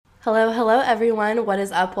Hello, hello everyone. What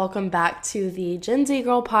is up? Welcome back to the Gen Z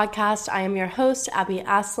Girl podcast. I am your host, Abby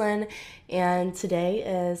Aslin, and today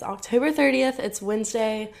is October 30th. It's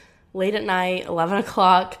Wednesday, late at night, 11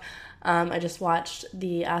 o'clock. I just watched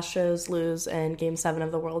the Astros lose in Game 7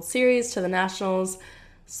 of the World Series to the Nationals,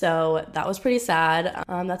 so that was pretty sad.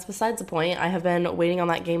 That's besides the point. I have been waiting on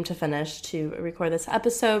that game to finish to record this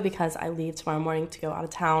episode because I leave tomorrow morning to go out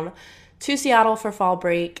of town to Seattle for fall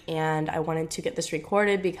break, and I wanted to get this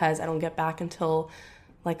recorded because I don't get back until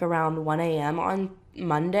like around 1 a.m. on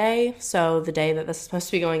Monday, so the day that this is supposed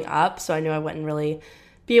to be going up, so I knew I wouldn't really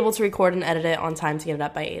be able to record and edit it on time to get it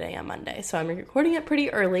up by 8 a.m. Monday, so I'm recording it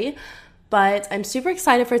pretty early, but I'm super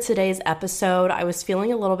excited for today's episode. I was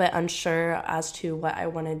feeling a little bit unsure as to what I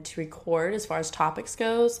wanted to record as far as topics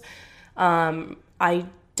goes. I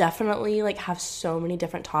definitely have so many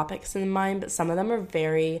different topics in mind, but some of them are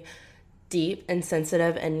very deep and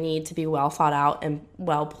sensitive and need to be well thought out and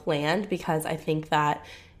well planned, because I think that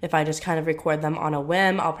if I just kind of record them on a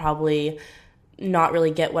whim, I'll probably not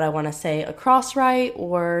really get what I want to say across right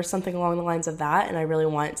or something along the lines of that. And I really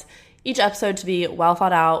want each episode to be well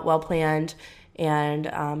thought out, well planned,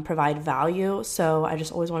 and provide value. So I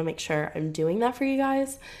just always want to make sure I'm doing that for you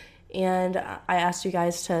guys. And I asked you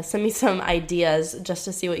guys to send me some ideas just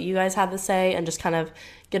to see what you guys have to say and just kind of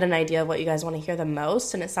get an idea of what you guys want to hear the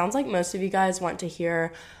most. And it sounds like most of you guys want to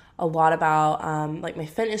hear a lot about my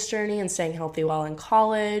fitness journey and staying healthy while in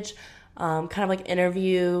college, kind of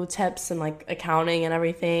interview tips and accounting and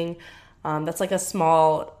everything. That's a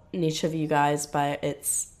small niche of you guys, but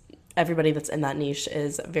it's everybody that's in that niche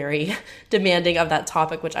is very demanding of that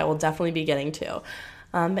topic, which I will definitely be getting to.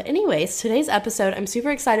 But anyways, today's episode, I'm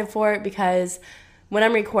super excited for it because when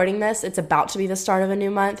I'm recording this, it's about to be the start of a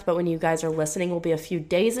new month, but when you guys are listening, we'll be a few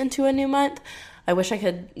days into a new month. I wish I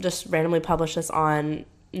could just randomly publish this on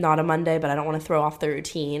not a Monday, but I don't want to throw off the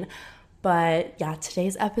routine. But yeah,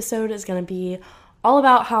 today's episode is going to be all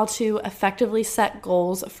about how to effectively set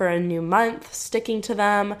goals for a new month, sticking to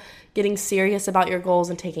them, getting serious about your goals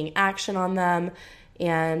and taking action on them,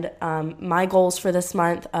 and my goals for this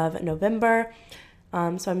month of November.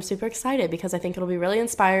 So I'm super excited because I think it'll be really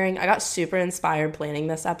inspiring. I got super inspired planning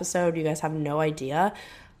this episode. You guys have no idea.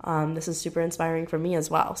 This is super inspiring for me as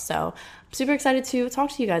well. So I'm super excited to talk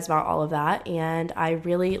to you guys about all of that. And I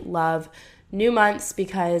really love new months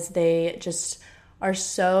because they just are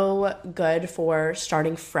so good for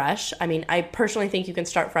starting fresh. I mean, I personally think you can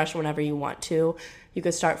start fresh whenever you want to. You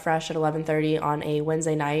could start fresh at 11:30 on a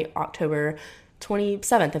Wednesday night, October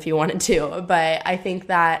 27th, if you wanted to. But I think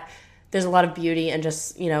that there's a lot of beauty in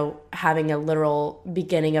just, having a literal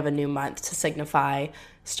beginning of a new month to signify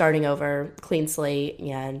starting over, clean slate,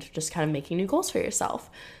 and just kind of making new goals for yourself.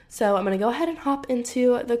 So I'm going to go ahead and hop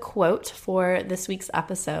into the quote for this week's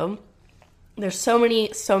episode. There's so many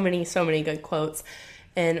good quotes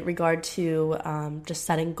in regard to just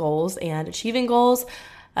setting goals and achieving goals,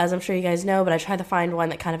 as I'm sure you guys know, but I tried to find one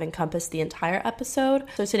that kind of encompassed the entire episode.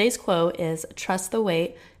 So today's quote is, "Trust the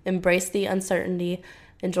wait, embrace the uncertainty,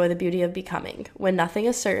 enjoy the beauty of becoming. When nothing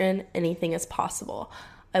is certain, anything is possible."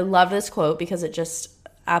 I love this quote because it just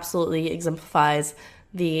absolutely exemplifies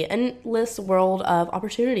the endless world of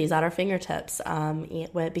opportunities at our fingertips,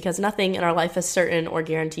 because nothing in our life is certain or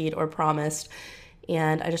guaranteed or promised.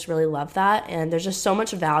 And I just really love that. And there's just so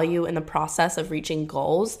much value in the process of reaching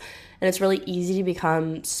goals. And it's really easy to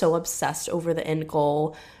become so obsessed over the end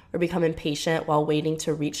goal or become impatient while waiting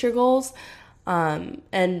to reach your goals.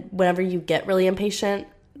 And whenever you get really impatient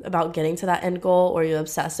about getting to that end goal or you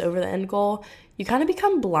obsess over the end goal, you kind of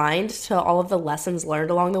become blind to all of the lessons learned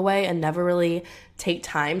along the way and never really take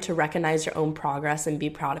time to recognize your own progress and be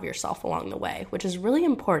proud of yourself along the way, which is really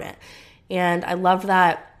important. And I love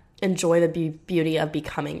that, enjoy the beauty of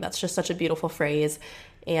becoming. That's just such a beautiful phrase.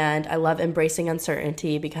 And I love embracing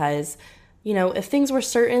uncertainty because, if things were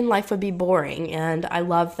certain, life would be boring. And I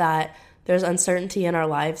love that there's uncertainty in our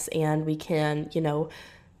lives and we can,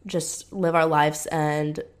 just live our lives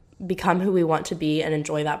and become who we want to be and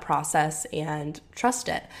enjoy that process and trust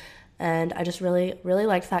it. And I just really, really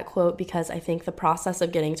liked that quote because I think the process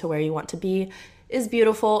of getting to where you want to be is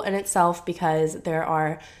beautiful in itself because there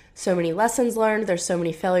are so many lessons learned, there's so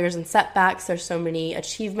many failures and setbacks, there's so many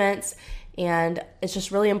achievements, and it's just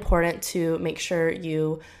really important to make sure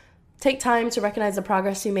you take time to recognize the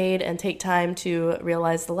progress you made and take time to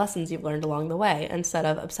realize the lessons you've learned along the way instead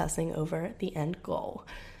of obsessing over the end goal.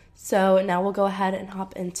 So now we'll go ahead and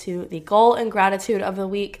hop into the goal and gratitude of the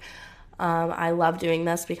week. I love doing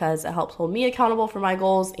this because it helps hold me accountable for my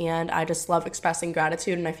goals, and I just love expressing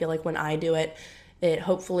gratitude, and I feel like when I do it, it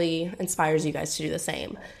hopefully inspires you guys to do the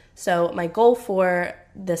same. So my goal for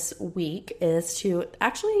this week is to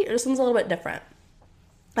actually, this one's a little bit different.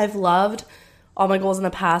 I've loved all my goals in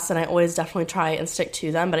the past, and I always definitely try and stick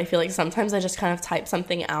to them, but I feel like sometimes I just kind of type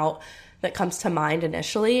something out that comes to mind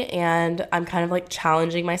initially, and I'm kind of like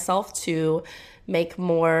challenging myself to make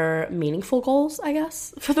more meaningful goals, I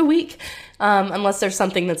guess, for the week, unless there's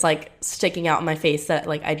something that's like sticking out in my face that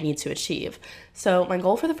like I need to achieve. So my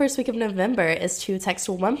goal for the first week of November is to text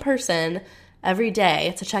one person every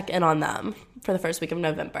day to check in on them for the first week of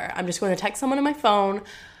November. I'm just going to text someone on my phone.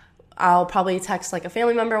 I'll probably text like a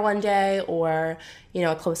family member one day, or, you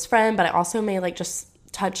know, a close friend, but I also may like just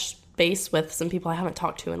touch base with some people I haven't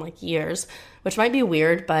talked to in like years, which might be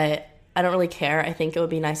weird, but I don't really care. I think it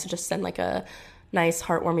would be nice to just send like a nice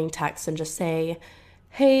heartwarming text and just say,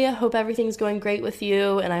 hey, I hope everything's going great with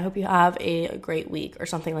you, and I hope you have a great week, or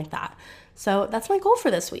something like that. So that's my goal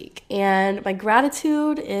for this week. And my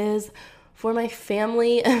gratitude is for my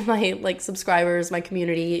family and my like subscribers, my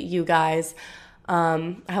community, you guys.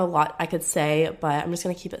 I have a lot I could say, but I'm just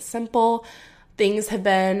going to keep it simple. Things have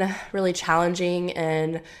been really challenging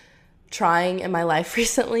and trying in my life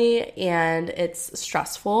recently, and it's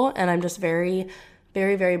stressful, and I'm just very,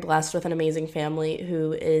 very, very blessed with an amazing family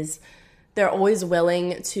who is, they're always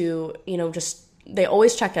willing to, you know, just, they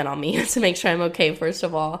always check in on me to make sure I'm okay, first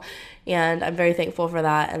of all, and I'm very thankful for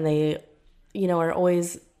that, and they, you know, are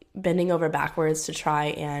always bending over backwards to try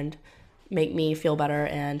and make me feel better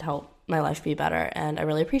and help my life be better, and I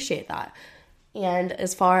really appreciate that. And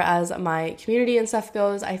as far as my community and stuff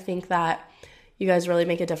goes, I think that you guys really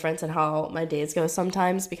make a difference in how my days go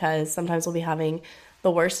sometimes, because sometimes we'll be having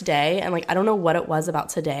the worst day, and like I don't know what it was about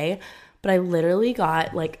today, but I literally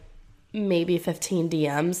got like maybe 15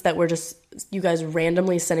 DMs that were just you guys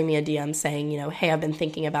randomly sending me a DM saying, you know, hey, I've been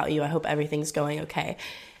thinking about you, I hope everything's going okay.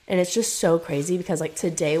 And it's just so crazy, because like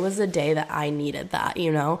today was the day that I needed that,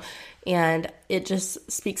 you know, and it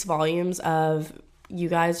just speaks volumes of you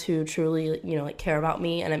guys who truly, you know, like care about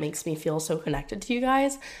me, and it makes me feel so connected to you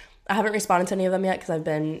guys. I haven't responded to any of them yet, because I've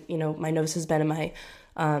been, you know, my notes has been in my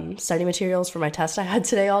study materials for my test I had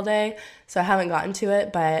today all day, so I haven't gotten to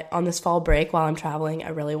it. But on this fall break while I'm traveling, I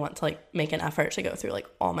really want to like make an effort to go through like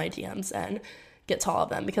all my DMs and get to all of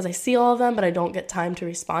them, because I see all of them but I don't get time to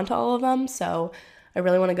respond to all of them, so I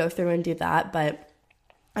really want to go through and do that. But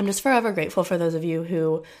I'm just forever grateful for those of you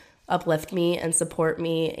who uplift me and support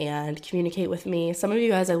me and communicate with me. Some of you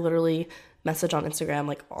guys I literally message on Instagram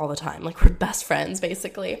like all the time, like we're best friends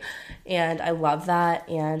basically, and I love that.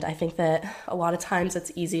 And I think that a lot of times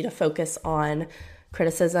it's easy to focus on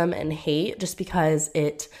criticism and hate just because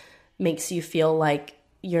it makes you feel like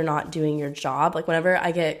you're not doing your job. Like whenever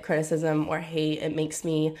I get criticism or hate, it makes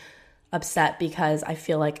me upset, because I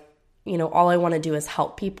feel like, you know, all I want to do is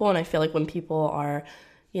help people, and I feel like when people are,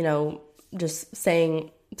 you know, just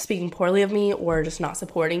speaking poorly of me or just not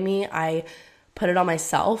supporting me, I put it on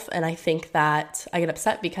myself, and I think that I get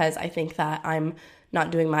upset because I think that I'm not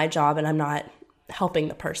doing my job and I'm not helping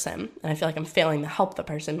the person, and I feel like I'm failing to help the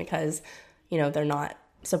person because, you know, they're not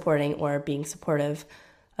supporting or being supportive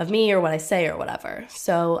of me or what I say or whatever.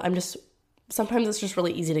 So sometimes it's just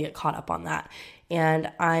really easy to get caught up on that,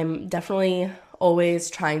 and I'm definitely always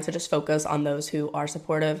trying to just focus on those who are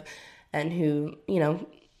supportive and who, you know,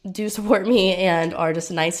 do support me and are just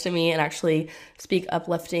nice to me and actually speak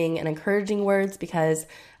uplifting and encouraging words, because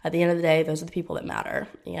at the end of the day, those are the people that matter,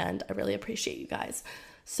 and I really appreciate you guys.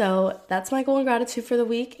 So that's my goal and gratitude for the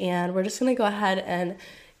week, and we're just going to go ahead and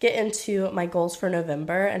get into my goals for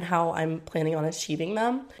November and how I'm planning on achieving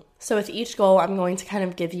them. So with each goal, I'm going to kind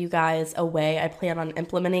of give you guys a way I plan on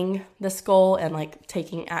implementing this goal and like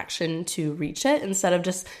taking action to reach it, instead of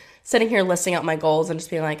just sitting here listing out my goals and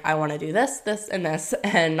just being like, I want to do this, this, and this,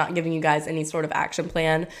 and not giving you guys any sort of action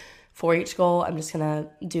plan for each goal. I'm just going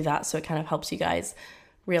to do that so it kind of helps you guys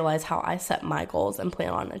realize how I set my goals and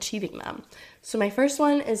plan on achieving them. So my first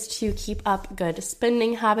one is to keep up good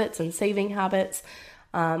spending habits and saving habits.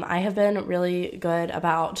 I have been really good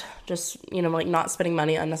about just, you know, like not spending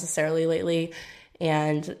money unnecessarily lately,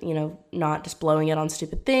 and, you know, not just blowing it on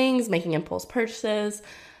stupid things, making impulse purchases,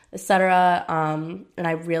 etc. And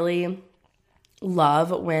I really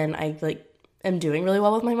love when I like am doing really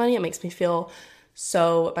well with my money. It makes me feel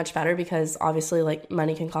so much better, because obviously like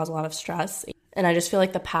money can cause a lot of stress. And I just feel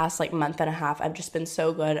like the past like month and a half, I've just been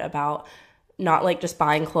so good about not like just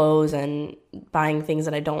buying clothes and buying things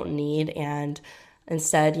that I don't need, and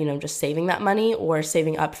instead, you know, just saving that money or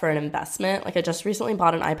saving up for an investment. Like I just recently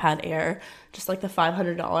bought an iPad Air, just like the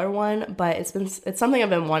 $500 one, but it's something I've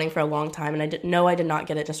been wanting for a long time, and I did not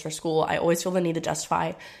get it just for school. I always feel the need to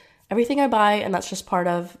justify everything I buy, and that's just part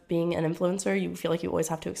of being an influencer. You feel like you always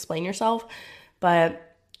have to explain yourself,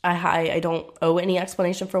 but I don't owe any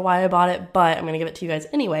explanation for why I bought it, but I'm going to give it to you guys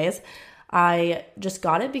anyways. I just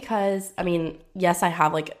got it because, I mean, yes, I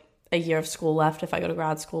have like a year of school left if I go to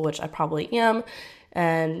grad school, which I probably am,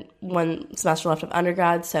 and 1 semester left of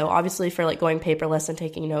undergrad. So obviously for like going paperless and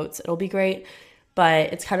taking notes, it'll be great.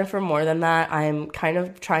 But it's kind of for more than that. I'm kind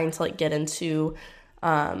of trying to like get into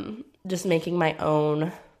just making my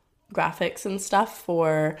own graphics and stuff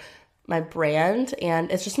for my brand,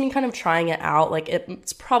 and it's just me kind of trying it out. Like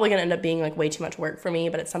it's probably gonna end up being like way too much work for me,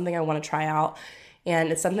 but it's something I want to try out,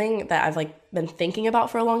 and it's something that I've like been thinking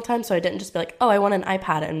about for a long time. So I didn't just be like, oh, I want an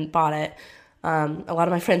iPad and bought it. A lot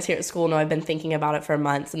of my friends here at school know I've been thinking about it for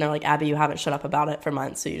months, and they're like, Abby, you haven't shut up about it for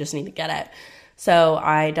months, so you just need to get it. So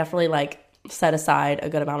I definitely like set aside a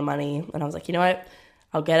good amount of money, and I was like, you know what,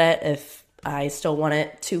 I'll get it if I still want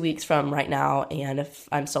it 2 weeks from right now, and if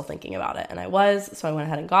I'm still thinking about it. And I was, so I went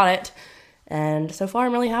ahead and got it, and so far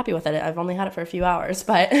I'm really happy with it. I've only had it for a few hours,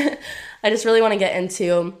 but I just really want to get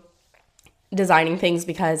into designing things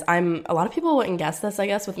because a lot of people wouldn't guess this, I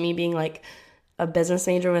guess, with me being like a business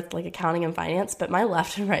major with like accounting and finance, but my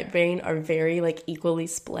left and right brain are very like equally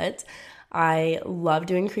split. I love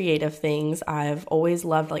doing creative things. I've always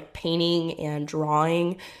loved like painting and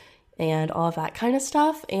drawing and all of that kind of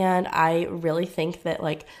stuff. And I really think that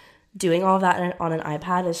like doing all of that on an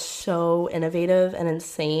iPad is so innovative and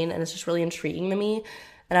insane, and it's just really intriguing to me.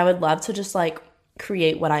 And I would love to just like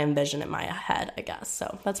create what I envision in my head, I guess.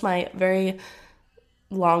 So that's my very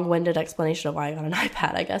long-winded explanation of why I got an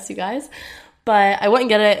iPad, I guess, you guys. But I wouldn't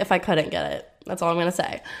get it if I couldn't get it. That's all I'm going to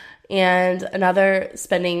say. And another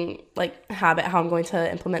spending like habit, how I'm going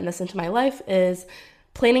to implement this into my life, is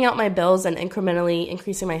planning out my bills and incrementally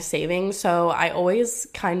increasing my savings. So I always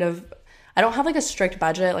I don't have like a strict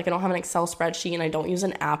budget. Like I don't have an Excel spreadsheet, and I don't use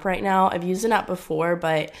an app right now. I've used an app before,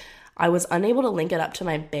 but I was unable to link it up to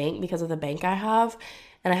my bank because of the bank I have,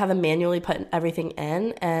 and I have to manually put everything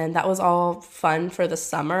in, and that was all fun for the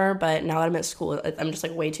summer, but now that I'm at school, I'm just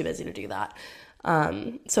like way too busy to do that.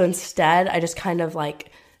 So instead, I just kind of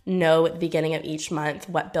like know at the beginning of each month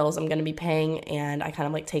what bills I'm going to be paying, and I kind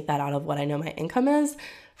of like take that out of what I know my income is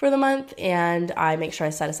for the month, and I make sure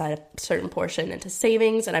I set aside a certain portion into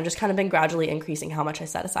savings, and I've just kind of been gradually increasing how much I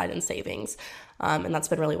set aside in savings, and that's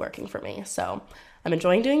been really working for me. So I'm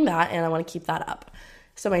enjoying doing that, and I want to keep that up.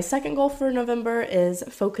 So my second goal for November is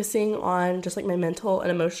focusing on just like my mental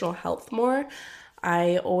and emotional health more.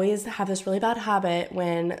 I always have this really bad habit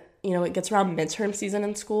when, it gets around midterm season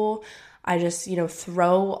in school. I just,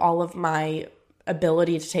 throw all of my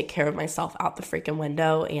ability to take care of myself out the freaking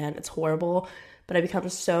window, and it's horrible. But I become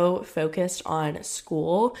so focused on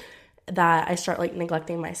school that I start like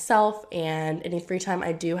neglecting myself, and any free time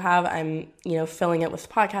I do have, I'm, filling it with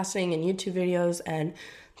podcasting and YouTube videos and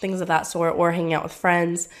things of that sort, or hanging out with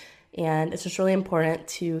friends. And it's just really important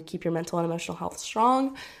to keep your mental and emotional health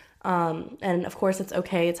strong. And of course it's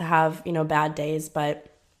okay to have, bad days, but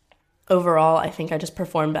overall, I think I just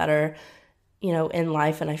perform better, in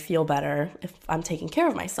life, and I feel better if I'm taking care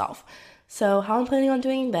of myself. So how I'm planning on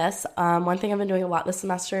doing this, one thing I've been doing a lot this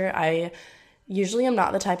semester, I usually am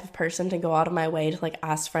not the type of person to go out of my way to like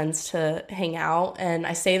ask friends to hang out. And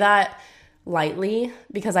I say that lightly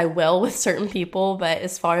because I will with certain people, but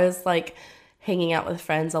as far as like hanging out with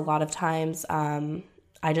friends, a lot of times,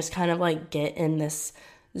 I just kind of like get in this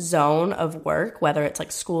zone of work, whether it's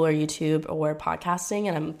like school or YouTube or podcasting,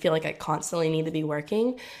 and I feel like I constantly need to be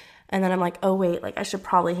working. And then I'm like, oh wait, like I should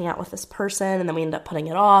probably hang out with this person, and then we end up putting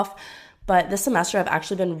it off. But this semester I've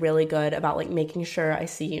actually been really good about like making sure I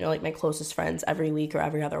see, like my closest friends every week or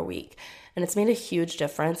every other week. And it's made a huge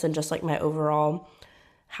difference in just like my overall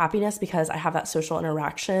happiness because I have that social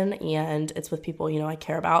interaction, and it's with people, I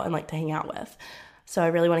care about and like to hang out with. So I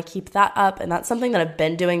really want to keep that up, and that's something that I've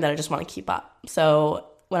been doing that I just want to keep up. So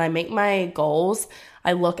when I make my goals,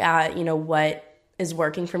 I look at, what is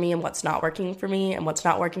working for me and what's not working for me, and what's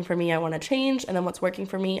not working for me I want to change, and then what's working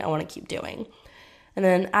for me I want to keep doing. And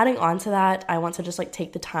then adding on to that, I want to just like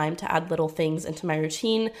take the time to add little things into my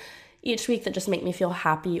routine each week that just make me feel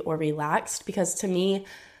happy or relaxed, because to me,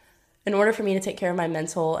 in order for me to take care of my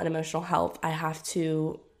mental and emotional health, I have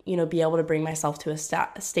to, be able to bring myself to a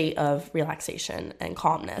state of relaxation and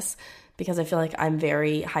calmness, because I feel like I'm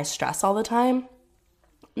very high stress all the time.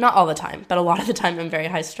 Not all the time, but a lot of the time I'm very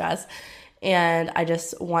high stress. And I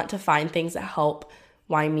just want to find things that help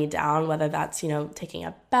wind me down, whether that's, taking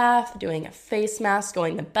a bath, doing a face mask,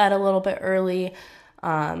 going to bed a little bit early,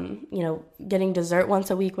 getting dessert once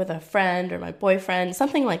a week with a friend or my boyfriend,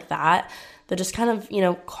 something like that just kind of,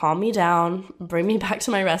 calm me down, bring me back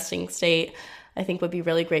to my resting state, I think would be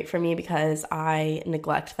really great for me, because I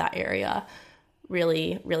neglect that area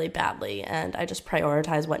really, really badly. And I just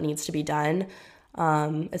prioritize what needs to be done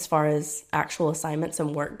as far as actual assignments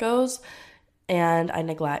and work goes. And I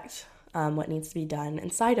neglect what needs to be done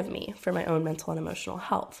inside of me for my own mental and emotional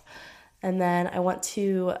health. And then I want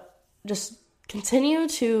to just continue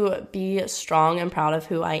to be strong and proud of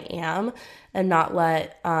who I am and not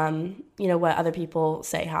let, what other people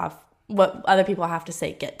have to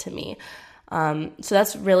say get to me. So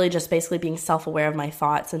that's really just basically being self-aware of my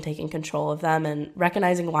thoughts and taking control of them and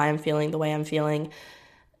recognizing why I'm feeling the way I'm feeling.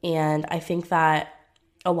 And I think that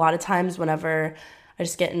a lot of times whenever I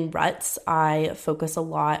just get in ruts, I focus a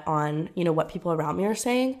lot on, what people around me are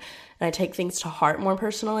saying. And I take things to heart more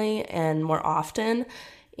personally and more often.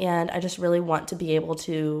 And I just really want to be able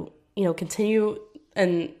to, continue.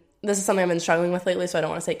 And this is something I've been struggling with lately, so I don't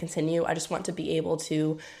want to say continue. I just want to be able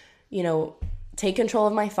to, take control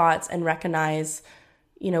of my thoughts and recognize,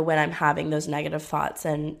 when I'm having those negative thoughts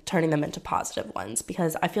and turning them into positive ones.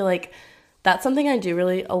 Because I feel like that's something I do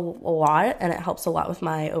really a lot, and it helps a lot with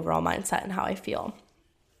my overall mindset and how I feel.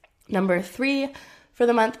 Number 3 for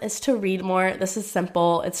the month is to read more. This is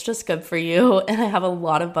simple. It's just good for you. And I have a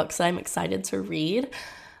lot of books that I'm excited to read.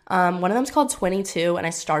 One of them is called 22, and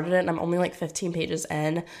I started it, and I'm only like 15 pages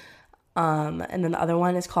in. And then the other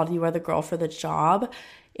one is called You Are the Girl for the Job.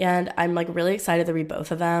 And I'm like really excited to read both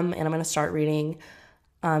of them. And I'm going to start reading,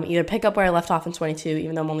 either pick up where I left off in 22,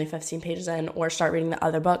 even though I'm only 15 pages in, or start reading the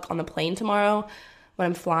other book on the plane tomorrow when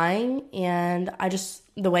I'm flying. And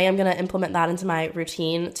the way I'm going to implement that into my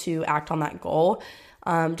routine to act on that goal,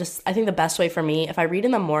 I think the best way for me, if I read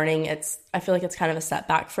in the morning, I feel like it's kind of a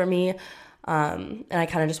setback for me. And I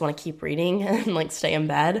kind of just want to keep reading and like stay in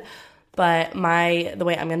bed. But the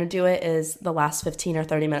way I'm going to do it is the last 15 or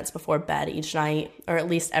 30 minutes before bed each night, or at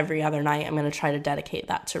least every other night, I'm going to try to dedicate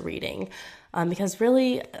that to reading. Because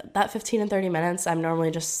really that 15 and 30 minutes, I'm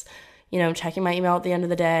normally just, checking my email at the end of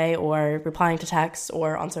the day or replying to texts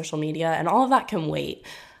or on social media, and all of that can wait.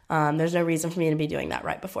 There's no reason for me to be doing that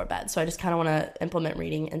right before bed. So I just kind of want to implement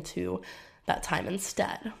reading into that time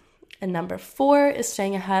instead. And number 4 is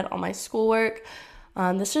staying ahead on my schoolwork.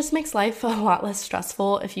 This just makes life a lot less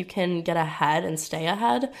stressful if you can get ahead and stay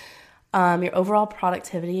ahead. Your overall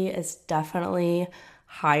productivity is definitely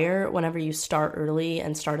higher whenever you start early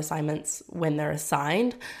and start assignments when they're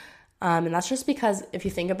assigned. And that's just because if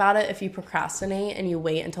you think about it, if you procrastinate and you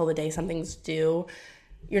wait until the day something's due,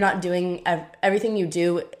 you're not doing everything you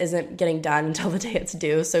do isn't getting done until the day it's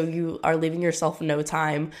due. So you are leaving yourself no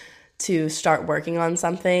time to start working on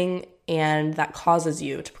something, and that causes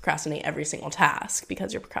you to procrastinate every single task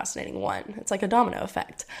because you're procrastinating one. It's like a domino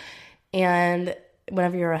effect. And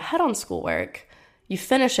whenever you're ahead on schoolwork, you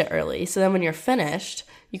finish it early. So then when you're finished,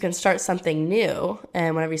 you can start something new.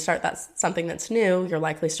 And whenever you start something that's new, you're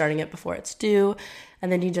likely starting it before it's due.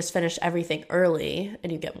 And then you just finish everything early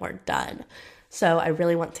and you get more done. So I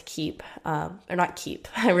really want to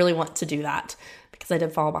I really want to do that because I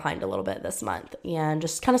did fall behind a little bit this month, and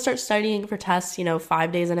just kind of start studying for tests,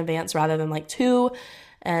 5 days in advance rather than like 2,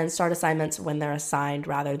 and start assignments when they're assigned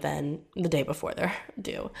rather than the day before they're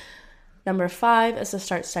due. Number 5 is to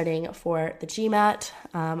start studying for the GMAT.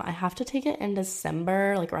 I have to take it in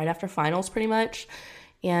December, like right after finals pretty much,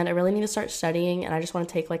 and I really need to start studying, and I just want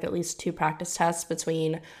to take like at least 2 practice tests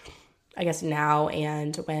between, I guess, now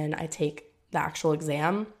and when I take the actual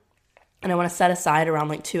exam. And I want to set aside around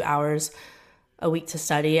like 2 hours a week to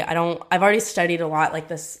study. I've already studied a lot like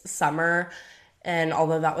this summer, and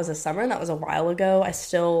although that was a summer and that was a while ago, I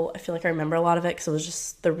feel like I remember a lot of it because it was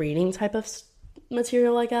just the reading type of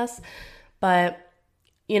material, I guess. But,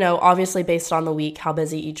 obviously based on the week, how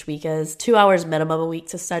busy each week is, 2 hours minimum a week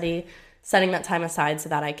to study, setting that time aside so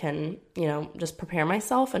that I can, just prepare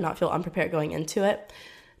myself and not feel unprepared going into it.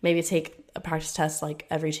 Maybe take a practice test like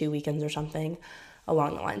every 2 weekends or something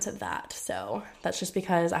along the lines of that. So that's just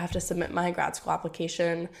because I have to submit my grad school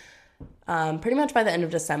application pretty much by the end of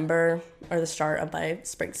December or the start of my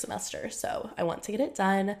spring semester. So I want to get it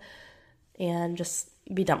done and just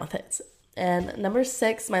be done with it. And number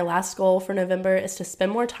 6, my last goal for November is to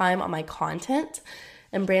spend more time on my content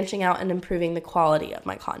and branching out and improving the quality of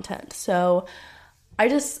my content. So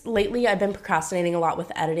lately I've been procrastinating a lot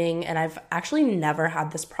with editing, and I've actually never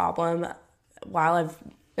had this problem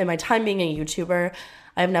in my time being a YouTuber.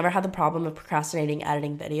 I've never had the problem of procrastinating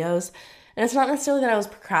editing videos. And it's not necessarily that I was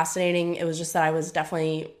procrastinating. It was just that I was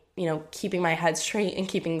definitely, keeping my head straight and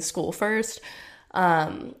keeping school first.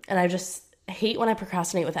 And I just hate when I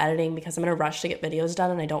procrastinate with editing because I'm in a rush to get videos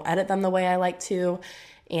done and I don't edit them the way I like to.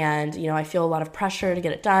 And, I feel a lot of pressure to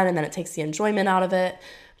get it done, and then it takes the enjoyment out of it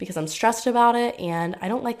because I'm stressed about it, and I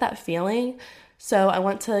don't like that feeling. So I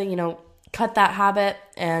want to, cut that habit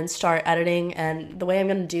and start editing. And the way I'm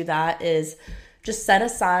going to do that is just set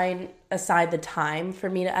aside the time for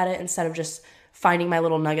me to edit instead of just finding my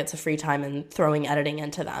little nuggets of free time and throwing editing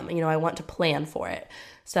into them. I want to plan for it.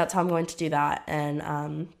 So that's how I'm going to do that. And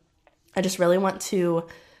I just really want to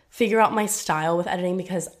figure out my style with editing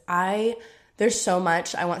because there's so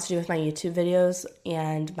much I want to do with my YouTube videos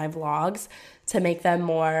and my vlogs to make them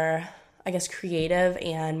more, I guess, creative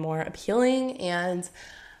and more appealing. And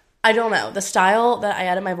I don't know, the style that I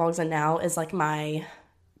edit my vlogs in now is like my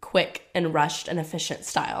quick and rushed and efficient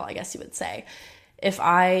style, I guess you would say. If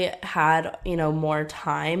I had, more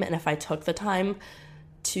time and if I took the time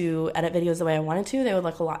to edit videos the way I wanted to, they would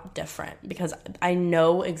look a lot different because I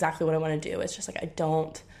know exactly what I want to do. It's just like I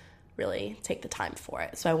don't really take the time for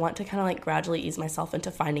it. So I want to kind of like gradually ease myself into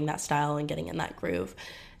finding that style and getting in that groove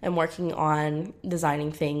and working on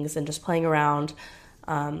designing things and just playing around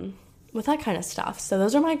with that kind of stuff. So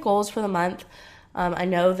those are my goals for the month. I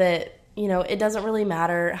know that, it doesn't really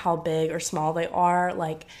matter how big or small they are.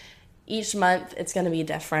 Like each month it's going to be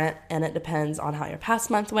different and it depends on how your past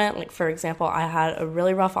month went. Like for example, I had a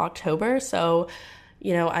really rough October. So,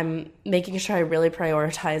 I'm making sure I really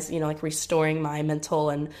prioritize, like restoring my mental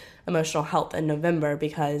and emotional health in November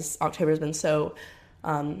because October has been so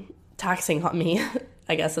taxing on me,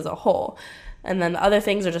 I guess, as a whole. And then the other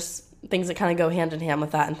things are just things that kind of go hand in hand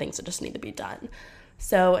with that and things that just need to be done.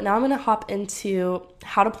 So now I'm going to hop into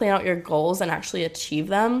how to plan out your goals and actually achieve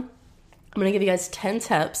them. I'm going to give you guys 10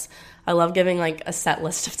 tips. I love giving like a set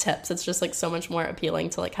list of tips. It's just like so much more appealing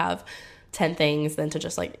to like have 10 things than to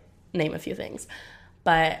just like name a few things.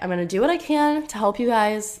 But I'm going to do what I can to help you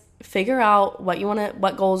guys figure out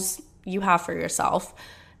what goals you have for yourself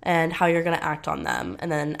and how you're going to act on them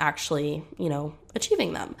and then actually,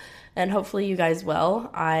 achieving them. And hopefully you guys will.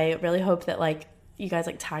 I really hope that like you guys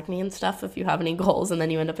like tag me and stuff if you have any goals and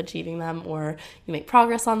then you end up achieving them or you make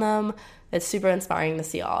progress on them. It's super inspiring to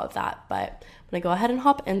see all of that. But I'm going to go ahead and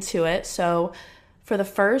hop into it. So for the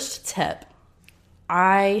first tip,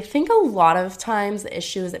 I think a lot of times the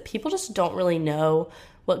issue is that people just don't really know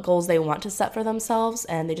what goals they want to set for themselves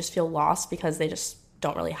and they just feel lost because they just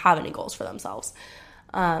don't really have any goals for themselves.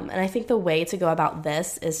 And I think the way to go about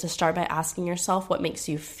this is to start by asking yourself what makes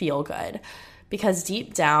you feel good. Because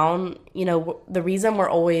deep down, the reason we're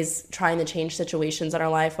always trying to change situations in our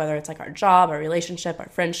life, whether it's like our job, our relationship, our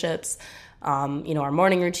friendships, our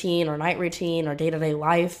morning routine or night routine or day-to-day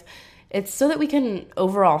life, it's so that we can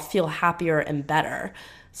overall feel happier and better.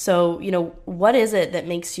 So, what is it that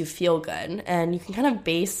makes you feel good? And you can kind of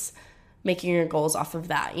base making your goals off of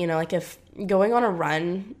that. Like if going on a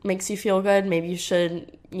run makes you feel good, maybe you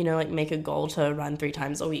should, like make a goal to run 3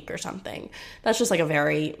 times a week or something. That's just like a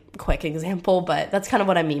very quick example, but that's kind of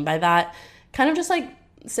what I mean by that. Kind of just like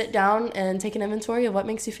sit down and take an inventory of what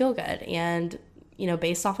makes you feel good. And,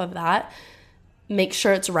 based off of that, make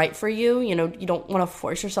sure it's right for you. You don't want to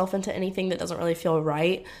force yourself into anything that doesn't really feel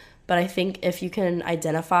right. But I think if you can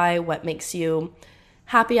identify what makes you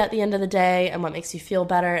happy at the end of the day and what makes you feel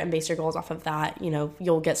better and base your goals off of that,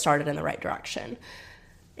 you'll get started in the right direction.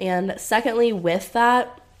 And secondly, with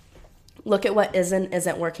that, look at what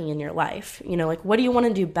isn't working in your life. Like what do you want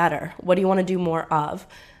to do better? What do you want to do more of?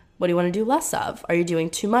 What do you want to do less of? Are you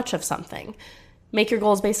doing too much of something? Make your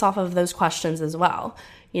goals based off of those questions as well.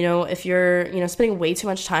 If you're, spending way too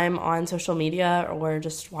much time on social media or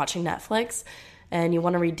just watching Netflix and you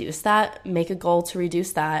want to reduce that, make a goal to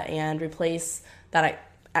reduce that and replace that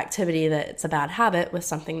activity that's a bad habit with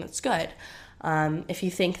something that's good. If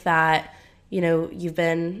you think that, you've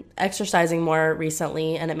been exercising more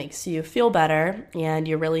recently and it makes you feel better and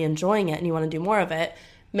you're really enjoying it and you want to do more of it,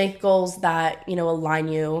 make goals that, align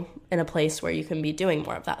you in a place where you can be doing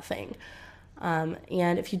more of that thing.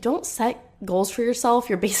 And if you don't set goals for yourself,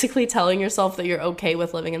 you're basically telling yourself that you're okay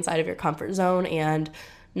with living inside of your comfort zone and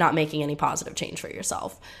not making any positive change for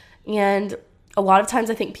yourself. And a lot of times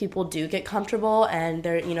I think people do get comfortable and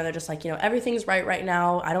they're just like, everything's right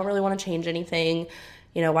now. I don't really want to change anything.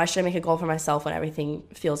 Why should I make a goal for myself when everything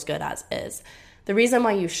feels good as is? The reason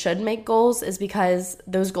why you should make goals is because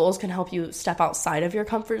those goals can help you step outside of your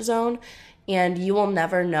comfort zone and you will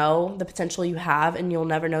never know the potential you have and you'll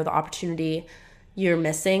never know the opportunity you're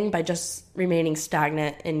missing by just remaining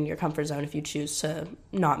stagnant in your comfort zone if you choose to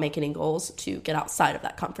not make any goals to get outside of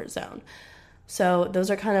that comfort zone. So those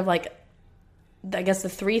are kind of like, I guess, the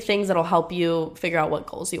 3 things that'll help you figure out what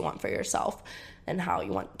goals you want for yourself and how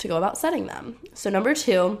you want to go about setting them. So number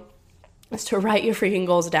 2 is to write your freaking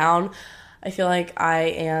goals down. I feel like I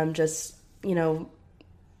am just,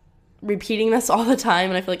 repeating this all the time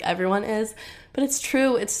and I feel like everyone is, but it's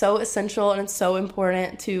true. It's so essential and it's so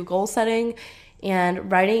important to goal setting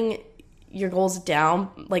and writing your goals down,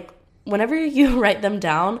 like whenever you write them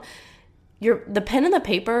down, the pen and the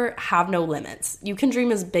paper have no limits. You can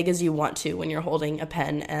dream as big as you want to when you're holding a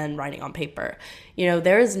pen and writing on paper.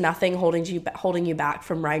 There is nothing holding you back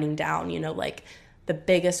from writing down, like the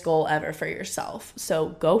biggest goal ever for yourself. So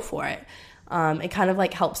go for it. It kind of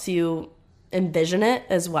like helps you envision it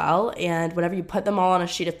as well. And whenever you put them all on a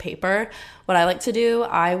sheet of paper, what I like to do,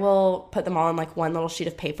 I will put them all on like one little sheet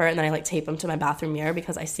of paper, and then I like tape them to my bathroom mirror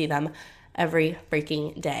because I see them every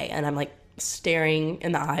freaking day, and I'm like staring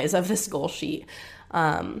in the eyes of this goal sheet.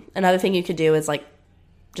 Another thing you could do is like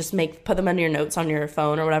just put them under your notes on your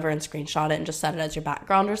phone or whatever and screenshot it and just set it as your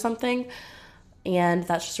background or something. And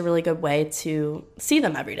that's just a really good way to see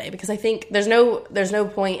them every day, because I think there's no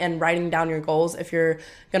point in writing down your goals if you're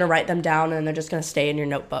going to write them down and they're just going to stay in your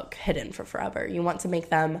notebook hidden for forever. You want to make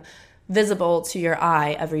them visible to your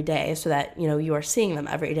eye every day so that, you are seeing them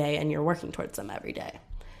every day and you're working towards them every day.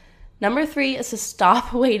 Number 3 is to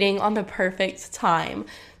stop waiting on the perfect time.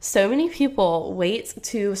 So many people wait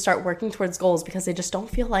to start working towards goals because they just don't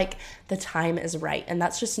feel like the time is right. And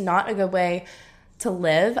that's just not a good way to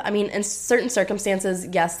live. I mean, in certain circumstances,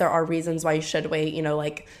 yes, there are reasons why you should wait.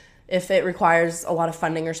 Like if it requires a lot of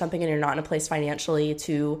funding or something and you're not in a place financially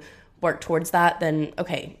to work towards that, then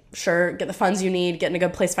okay, sure, get the funds you need, get in a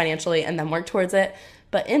good place financially, and then work towards it.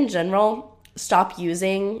 But in general, stop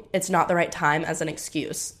using "it's not the right time" as an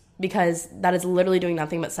excuse, because that is literally doing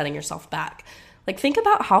nothing but setting yourself back. Like, think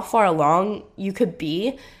about how far along you could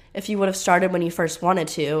be if you would have started when you first wanted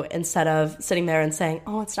to, instead of sitting there and saying,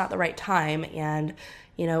 oh, it's not the right time, and,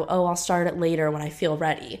 oh, I'll start it later when I feel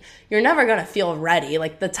ready. You're never going to feel ready.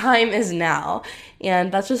 Like, the time is now.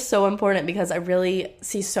 And that's just so important, because I really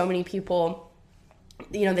see so many people,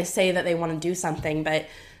 they say that they want to do something, but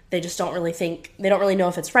they just don't really know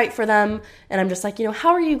if it's right for them. And I'm just like, how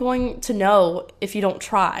are you going to know if you don't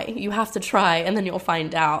try? You have to try, and then you'll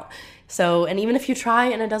find out. So, and even if you try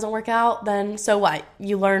and it doesn't work out, then so what?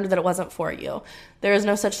 You learned that it wasn't for you. There is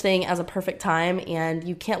no such thing as a perfect time, and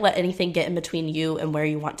you can't let anything get in between you and where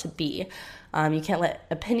you want to be. You can't let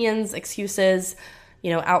opinions, excuses,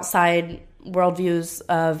 outside worldviews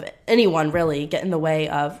of anyone really get in the way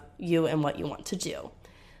of you and what you want to do.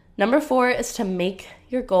 Number 4 is to make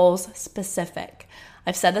your goals specific.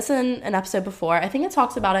 I've said this in an episode before. I think it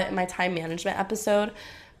talks about it in my time management episode,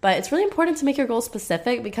 but it's really important to make your goals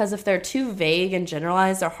specific, because if they're too vague and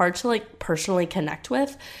generalized, they're hard to personally connect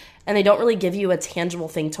with, and they don't really give you a tangible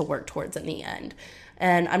thing to work towards in the end.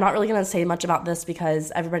 And I'm not really going to say much about this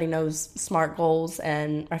because everybody knows SMART goals,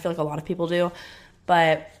 and I feel like a lot of people do,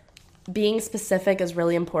 but being specific is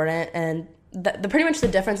really important. And the pretty much the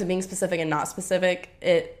difference in being specific and not specific,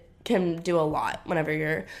 it can do a lot whenever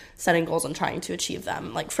you're setting goals and trying to achieve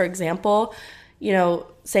them. Like, for example,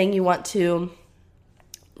 saying you want to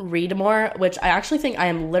read more, which I actually think I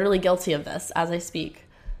am literally guilty of this as I speak.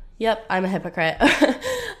 Yep, I'm a hypocrite.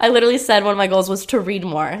 I literally said one of my goals was to read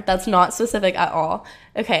more. That's not specific at all.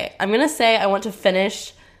 Okay, I'm going to say I want to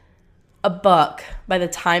finish a book by the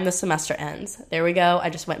time the semester ends. There we go.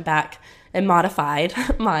 I just went back and modified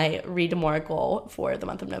my read more goal for the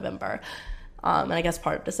month of November. And I guess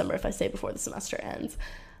part of December if I say before the semester ends.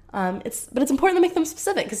 But it's important to make them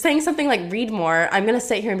specific, because saying something like read more, I'm going to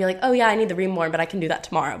sit here and be like, oh yeah, I need to read more, but I can do that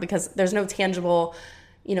tomorrow, because there's no tangible,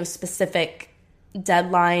 specific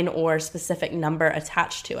deadline or specific number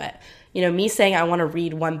attached to it. Me saying I want to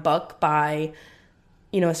read one book by,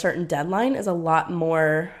 a certain deadline is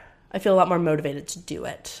I feel a lot more motivated to do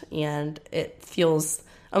it. And it feels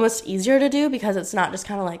almost easier to do, because it's not just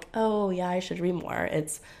kind of like, oh yeah, I should read more.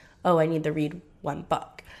 It's, oh, I need to read one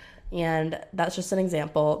book. And that's just an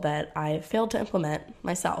example that I failed to implement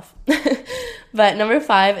myself. But number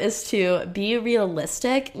 5 is to be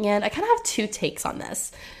realistic. And I kind of have 2 takes on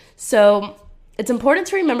this. So it's important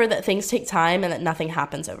to remember that things take time and that nothing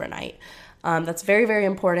happens overnight. That's very, very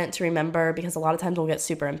important to remember, because a lot of times we'll get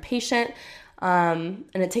super impatient. And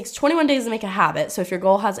it takes 21 days to make a habit. So if your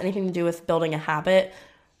goal has anything to do with building a habit,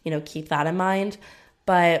 keep that in mind.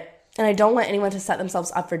 And I don't want anyone to set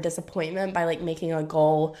themselves up for disappointment by making a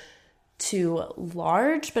goal too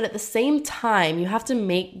large, but at the same time, you have to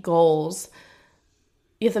make goals.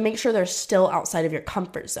 You have to make sure they're still outside of your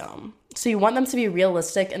comfort zone. So you want them to be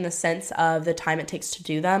realistic in the sense of the time it takes to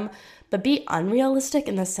do them, but be unrealistic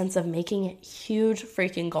in the sense of making huge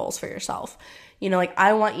freaking goals for yourself.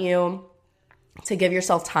 I want you to give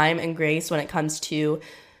yourself time and grace when it comes to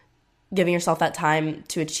giving yourself that time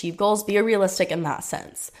to achieve goals. Be realistic in that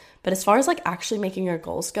sense. But as far as actually making your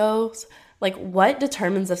goals goes, what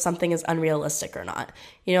determines if something is unrealistic or not?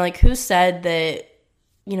 Who said that,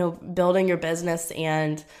 building your business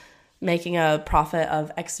and, making a profit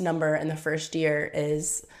of X number in the first year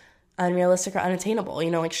is unrealistic or unattainable.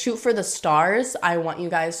 Like shoot for the stars. I want you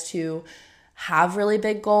guys to have really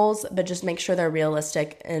big goals, but just make sure they're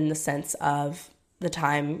realistic in the sense of the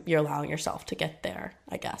time you're allowing yourself to get there,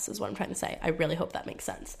 I guess is what I'm trying to say. I really hope that makes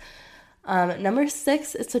sense. Number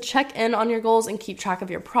 6 is to check in on your goals and keep track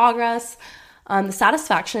of your progress. The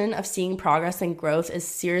satisfaction of seeing progress and growth is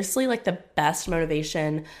seriously like the best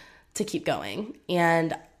motivation to keep going.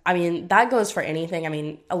 And I mean, that goes for anything. I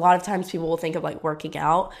mean, a lot of times people will think of like working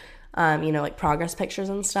out, like progress pictures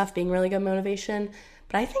and stuff being really good motivation.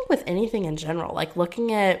 But I think with anything in general, like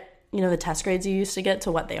looking at, the test grades you used to get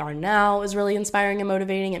to what they are now is really inspiring and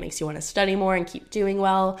motivating. It makes you want to study more and keep doing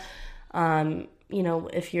well.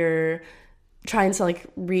 If you're trying to like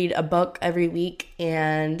read a book every week,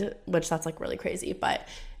 and which that's like really crazy, but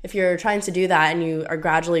if you're trying to do that and you are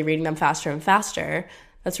gradually reading them faster and faster,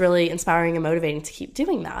 that's really inspiring and motivating to keep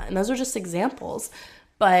doing that. And those are just examples,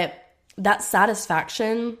 but that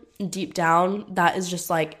satisfaction deep down, that is just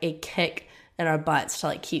like a kick in our butts to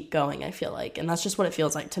like keep going, I feel like. And that's just what it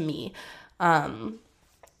feels like to me. And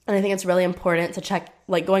I think it's really important to check,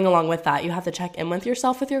 like going along with that, you have to check in with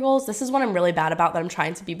yourself with your goals. This is what I'm really bad about, that I'm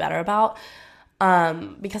trying to be better about,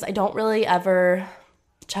 because I don't really ever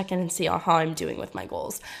check in and see how I'm doing with my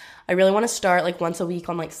goals. I really want to start like once a week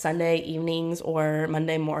on like Sunday evenings or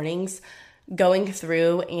Monday mornings, going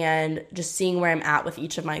through and just seeing where I'm at with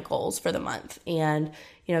each of my goals for the month. And,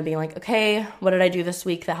 being like, okay, what did I do this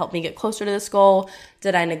week that helped me get closer to this goal?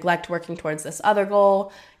 Did I neglect working towards this other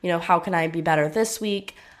goal? How can I be better this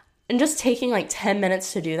week? And just taking like 10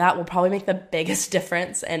 minutes to do that will probably make the biggest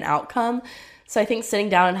difference in outcome. So I think sitting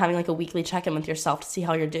down and having like a weekly check-in with yourself to see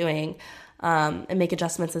how you're doing, and make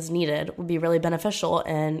adjustments as needed would be really beneficial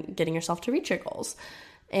in getting yourself to reach your goals.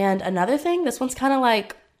 And another thing, this one's kind of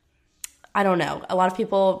like, I don't know, a lot of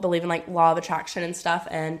people believe in like law of attraction and stuff,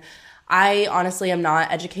 and I honestly am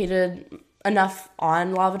not educated enough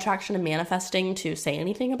on law of attraction and manifesting to say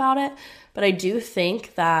anything about it, but I do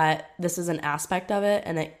think that this is an aspect of it,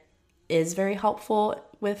 and it is very helpful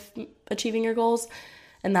with achieving your goals.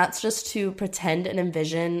 And that's just to pretend and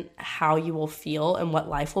envision how you will feel and what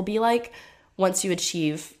life will be like once you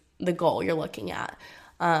achieve the goal you're looking at.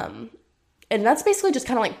 And that's basically just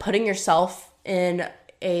kind of like putting yourself in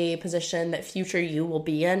a position that future you will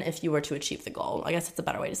be in if you were to achieve the goal. I guess that's a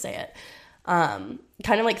better way to say it. Kind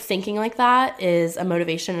of like thinking like that is a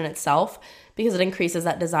motivation in itself, because it increases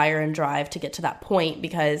that desire and drive to get to that point,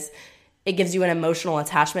 because it gives you an emotional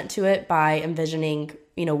attachment to it by envisioning,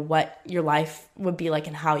 what your life would be like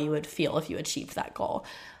and how you would feel if you achieved that goal.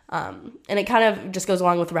 And it kind of just goes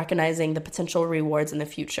along with recognizing the potential rewards in the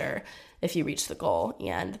future if you reach the goal.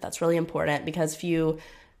 And that's really important, because if you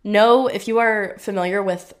are familiar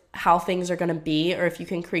with how things are going to be, or if you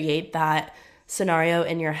can create that scenario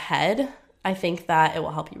in your head, I think that it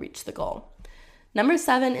will help you reach the goal. Number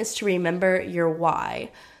 7 is to remember your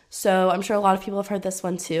why. So I'm sure a lot of people have heard this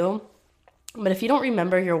one too, but if you don't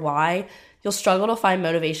remember your why, you'll struggle to find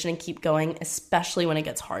motivation and keep going, especially when it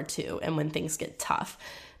gets hard to and when things get tough.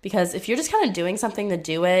 Because if you're just kind of doing something to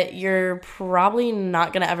do it, you're probably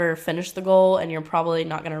not going to ever finish the goal, and you're probably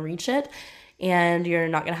not going to reach it, and you're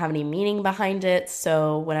not going to have any meaning behind it.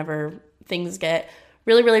 So whenever things get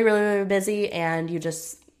really, really, really, really busy and you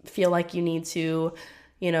just feel like you need to,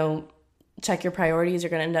 check your priorities, you're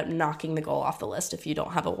going to end up knocking the goal off the list if you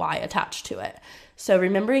don't have a why attached to it. So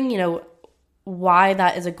remembering, why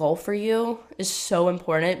that is a goal for you is so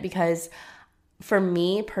important, because for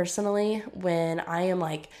me personally, when I am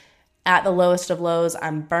like at the lowest of lows,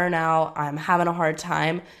 I'm burnout, I'm having a hard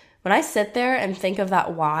time, when I sit there and think of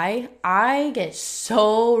that why, I get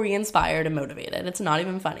so re-inspired and motivated. It's not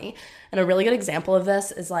even funny. And a really good example of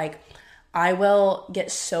this is like, I will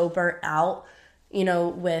get so burnt out, I'm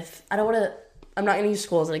not going to use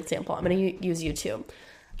school as an example. I'm going to use YouTube.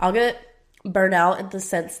 I'll get burnt out in the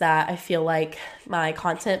sense that I feel like my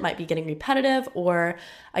content might be getting repetitive, or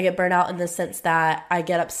I get burnt out in the sense that I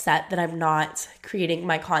get upset that I'm not creating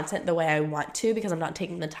my content the way I want to because I'm not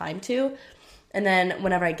taking the time to. And then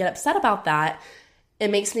whenever I get upset about that, it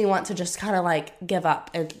makes me want to just kind of like give up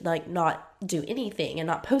and like not do anything and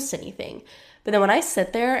not post anything. But then when I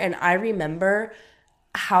sit there and I remember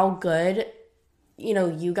how good,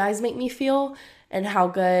 you guys make me feel, and how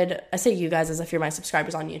good, I say you guys as if you're my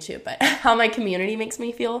subscribers on YouTube, but how my community makes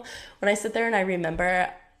me feel when I sit there and I remember,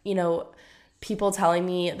 people telling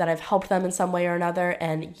me that I've helped them in some way or another.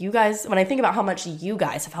 And you guys, when I think about how much you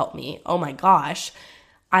guys have helped me, oh my gosh,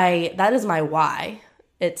 that is my why.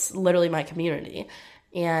 It's literally my community.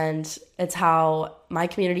 And it's how my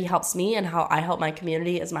community helps me, and how I help my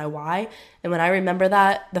community is my why. And when I remember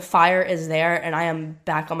that, the fire is there and I am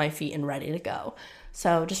back on my feet and ready to go.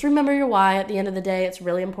 So just remember your why at the end of the day. It's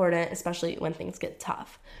really important, especially when things get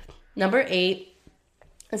tough. Number 8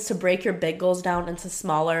 is to break your big goals down into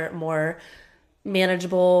smaller, more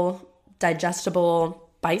manageable, digestible,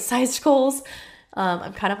 bite-sized goals.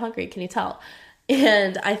 I'm kind of hungry, can you tell?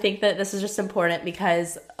 And I think that this is just important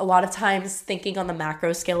because a lot of times thinking on the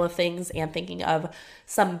macro scale of things and thinking of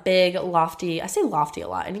some big, lofty, I say lofty a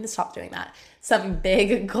lot, I need to stop doing that, some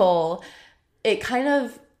big goal, it kind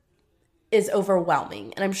of is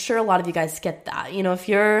overwhelming. And I'm sure a lot of you guys get that. You know, if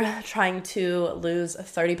you're trying to lose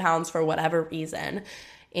 30 pounds for whatever reason,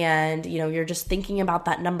 and, you know, you're just thinking about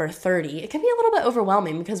that number 30, it can be a little bit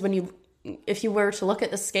overwhelming because if you were to look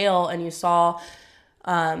at the scale and you saw,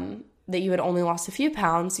 that you had only lost a few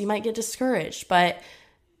pounds, you might get discouraged, but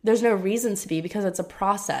there's no reason to be because it's a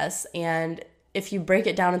process. And if you break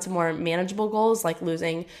it down into more manageable goals, like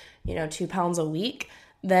losing, 2 pounds a week,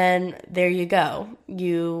 then there you go.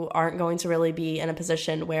 You aren't going to really be in a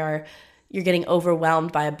position where you're getting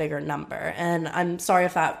overwhelmed by a bigger number. And I'm sorry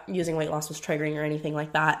if that using weight loss was triggering or anything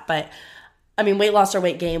like that, but I mean, weight loss or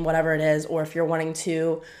weight gain, whatever it is, or if you're wanting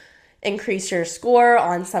to increase your score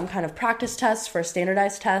on some kind of practice test for a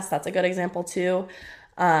standardized test, that's a good example too.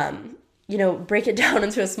 Break it down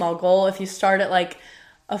into a small goal. If you start at like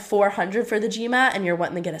a 400 for the GMAT and you're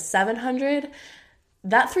wanting to get a 700,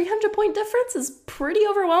 that 300 point difference is pretty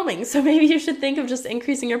overwhelming. So maybe you should think of just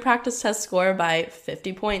increasing your practice test score by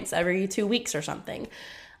 50 points every 2 weeks or something.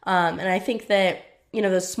 And I think that,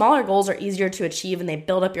 those smaller goals are easier to achieve and they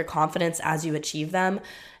build up your confidence as you achieve them.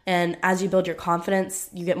 And as you build your confidence,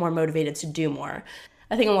 you get more motivated to do more.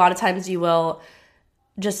 I think a lot of times you will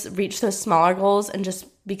just reach those smaller goals and just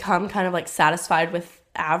become kind of like satisfied with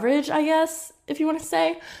average, I guess, if you want to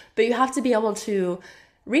say. But you have to be able to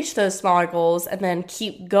reach those smaller goals and then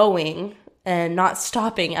keep going and not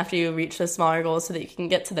stopping after you reach those smaller goals so that you can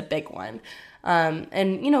get to the big one.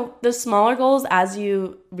 Those smaller goals, as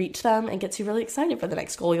you reach them, it gets you really excited for the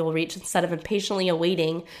next goal you'll reach instead of impatiently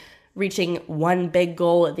awaiting reaching one big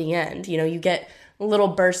goal at the end. You get little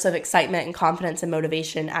bursts of excitement and confidence and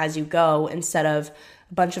motivation as you go instead of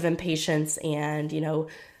a bunch of impatience and,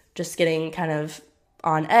 just getting kind of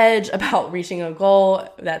on edge about reaching a goal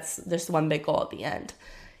that's just one big goal at the end.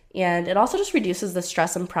 And it also just reduces the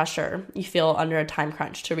stress and pressure you feel under a time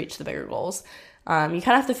crunch to reach the bigger goals. You kind of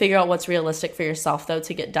have to figure out what's realistic for yourself, though,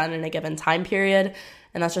 to get done in a given time period.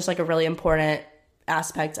 And that's just like a really important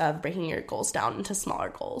aspect of breaking your goals down into smaller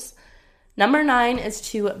goals. Number 9 is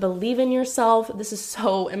to believe in yourself. This is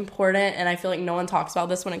so important, and I feel like no one talks about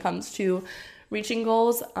this when it comes to reaching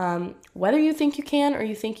goals. Whether you think you can or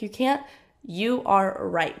you think you can't, you are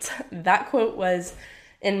right. That quote was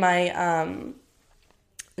in my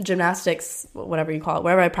gymnastics, whatever you call it,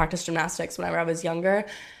 wherever I practiced gymnastics whenever I was younger,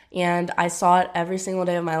 and I saw it every single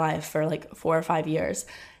day of my life for like 4 or 5 years.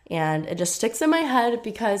 And it just sticks in my head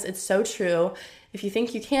because it's so true. If you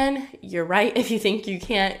think you can, you're right. If you think you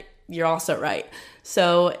can't, you're also right.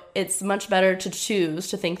 So it's much better to choose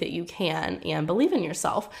to think that you can and believe in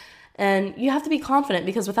yourself. And you have to be confident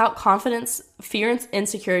because without confidence, fear and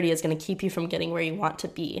insecurity is going to keep you from getting where you want to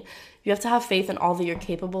be. You have to have faith in all that you're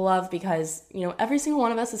capable of because, every single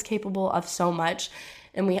one of us is capable of so much.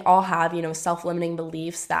 And we all have, self-limiting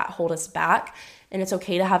beliefs that hold us back. And it's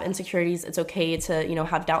okay to have insecurities. It's okay to,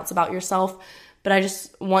 have doubts about yourself. But I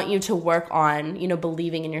just want you to work on,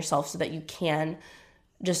 believing in yourself so that you can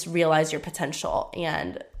just realize your potential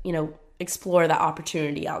and, explore that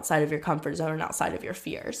opportunity outside of your comfort zone and outside of your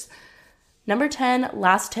fears. Number 10,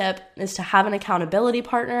 last tip, is to have an accountability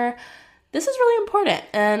partner. This is really important.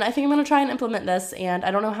 And I think I'm going to try and implement this. And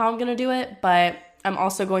I don't know how I'm going to do it, but I'm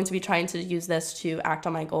also going to be trying to use this to act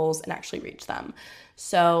on my goals and actually reach them.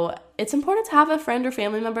 So it's important to have a friend or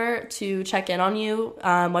family member to check in on you,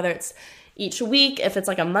 whether it's each week, if it's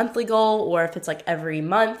like a monthly goal, or if it's like every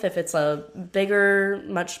month, if it's a bigger,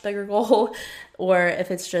 much bigger goal, or if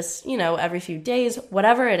it's just, every few days,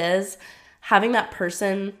 whatever it is, having that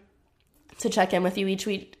person to check in with you each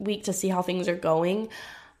week to see how things are going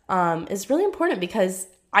is really important because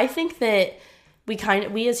I think that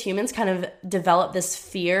we as humans kind of develop this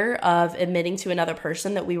fear of admitting to another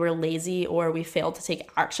person that we were lazy or we failed to take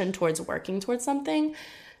action towards working towards something.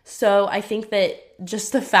 So I think that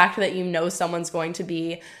just the fact that someone's going to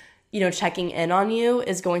be, checking in on you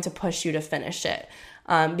is going to push you to finish it.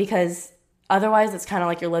 Because Otherwise, it's kind of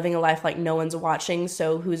like you're living a life like no one's watching,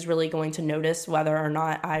 so who's really going to notice whether or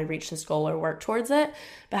not I reach this goal or work towards it?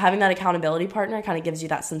 But having that accountability partner kind of gives you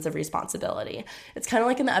that sense of responsibility. It's kind of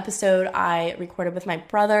like in the episode I recorded with my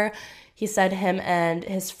brother. He said him and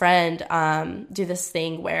his friend do this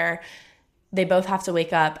thing where they both have to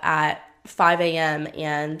wake up at 5 a.m.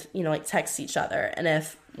 and, like text each other. And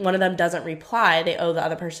if one of them doesn't reply, they owe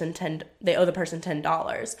the person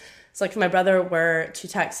 $10. So like if my brother were to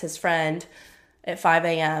text his friend at 5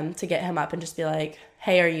 a.m. to get him up and just be like,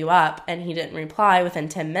 hey, are you up? And he didn't reply within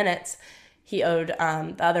 10 minutes, the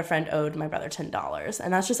other friend owed my brother $10.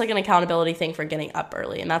 And that's just like an accountability thing for getting up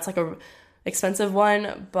early. And that's like a expensive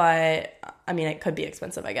one, but I mean, it could be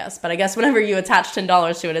expensive, I guess. But I guess whenever you attach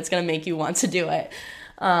 $10 to it, it's going to make you want to do it.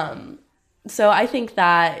 So I think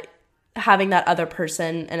that having that other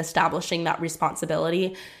person and establishing that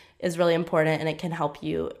responsibility is really important, and it can help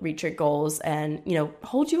you reach your goals and,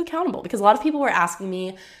 hold you accountable. Because a lot of people were asking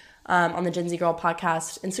me on the Gen Z Girl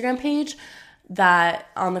podcast Instagram page that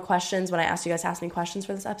on the questions, when I asked you guys to ask me questions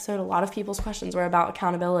for this episode, a lot of people's questions were about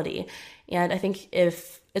accountability. And I think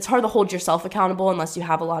if it's hard to hold yourself accountable unless you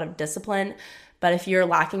have a lot of discipline, but if you're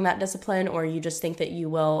lacking that discipline, or you just think that you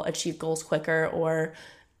will achieve goals quicker or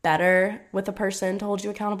better with a person to hold you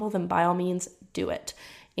accountable, then by all means do it.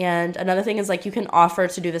 And another thing is like you can offer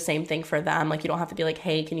to do the same thing for them. Like you don't have to be like,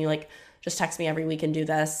 hey, can you like just text me every week and do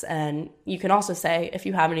this? And you can also say, if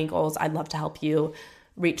you have any goals, I'd love to help you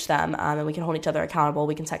reach them, and we can hold each other accountable.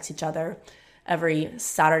 We can text each other every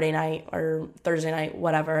Saturday night or Thursday night,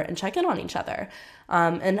 whatever, and check in on each other.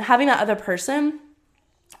 And having that other person,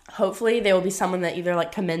 hopefully they will be someone that either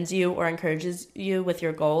like commends you or encourages you with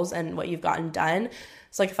your goals and what you've gotten done.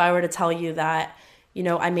 So like if I were to tell you that,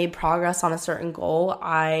 I made progress on a certain goal,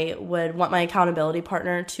 I would want my accountability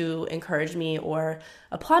partner to encourage me or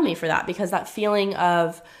applaud me for that, because that feeling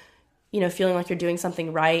of, feeling like you're doing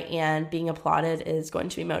something right and being applauded is going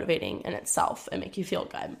to be motivating in itself and make you feel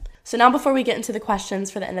good. So now before we get into the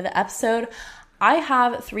questions for the end of the episode, I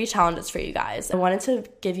have 3 challenges for you guys. I wanted to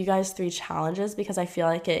give you guys 3 challenges because I feel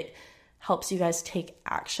like it helps you guys take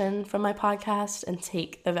action from my podcast and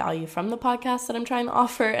take the value from the podcast that I'm trying to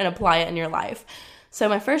offer and apply it in your life. So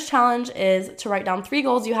my first challenge is to write down 3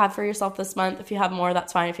 goals you have for yourself this month. If you have more,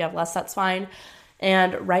 that's fine. If you have less, that's fine.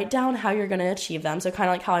 And write down how you're going to achieve them. So kind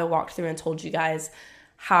of like how I walked through and told you guys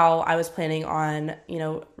how I was planning on,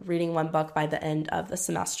 reading 1 book by the end of the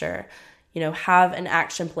semester. Have an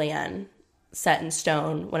action plan set in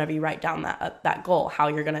stone whenever you write down that goal, how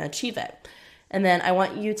you're going to achieve it. And then I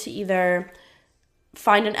want you to either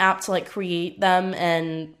find an app to like create them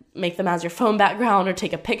and make them as your phone background, or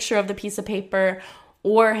take a picture of the piece of paper,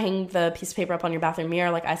 or hang the piece of paper up on your bathroom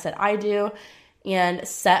mirror like I said I do, and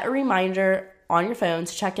set a reminder on your phone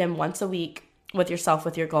to check in once a week with yourself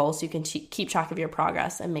with your goals so you can keep track of your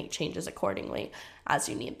progress and make changes accordingly as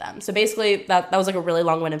you need them. So basically that was like a really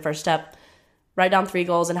long-winded first step. Write down 3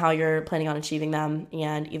 goals and how you're planning on achieving them,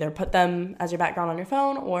 and either put them as your background on your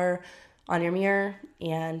phone or on your mirror,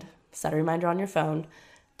 and set a reminder on your phone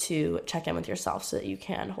to check in with yourself so that you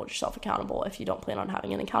can hold yourself accountable if you don't plan on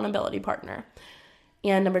having an accountability partner.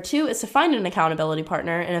 And number 2 is to find an accountability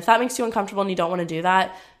partner. And if that makes you uncomfortable and you don't want to do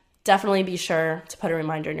that, definitely be sure to put a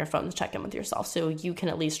reminder in your phone to check in with yourself so you can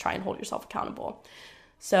at least try and hold yourself accountable.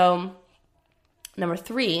 So number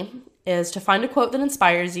 3 is to find a quote that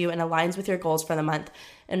inspires you and aligns with your goals for the month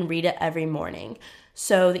and read it every morning.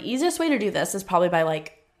 So the easiest way to do this is probably by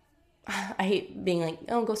like, I hate being like,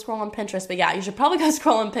 oh, go scroll on Pinterest. But yeah, you should probably go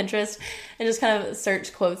scroll on Pinterest and just kind of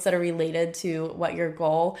search quotes that are related to what your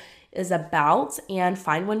goal is about, and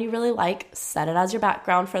find one you really like, set it as your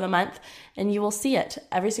background for the month, and you will see it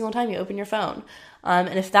every single time you open your phone.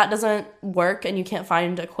 And if that doesn't work and you can't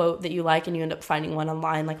find a quote that you like and you end up finding one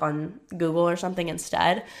online, like on Google or something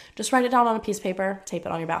instead, just write it down on a piece of paper, tape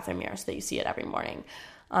it on your bathroom mirror so that you see it every morning.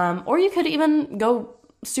 Or you could even go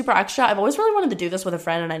super extra. I've always really wanted to do this with a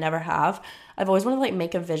friend, and I never have. I've always wanted to like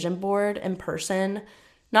make a vision board in person,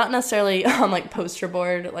 not necessarily on like poster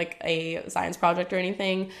board, like a science project or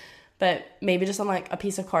anything, but maybe just on like a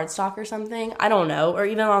piece of cardstock or something. I don't know. Or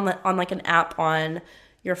even on like an app on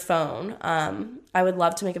your phone. I would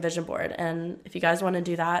love to make a vision board. And if you guys want to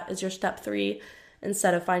do that as your step 3,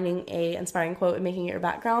 instead of finding a inspiring quote and making it your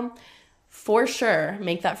background, for sure,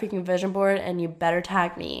 make that freaking vision board, and you better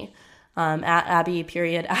tag me at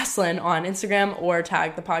Abby.Aslin on Instagram, or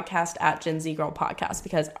tag the podcast at Gen Z Girl Podcast,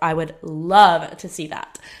 because I would love to see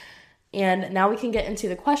that. And now we can get into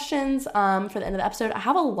the questions for the end of the episode. I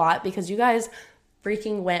have a lot because you guys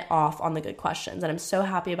freaking went off on the good questions, and I'm so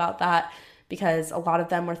happy about that, because a lot of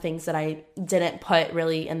them were things that I didn't put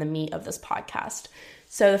really in the meat of this podcast.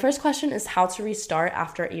 So the first question is how to restart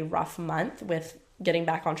after a rough month with getting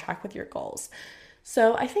back on track with your goals.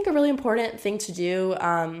 So I think a really important thing to do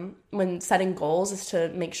when setting goals is to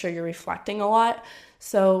make sure you're reflecting a lot.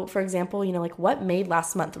 So for example, like what made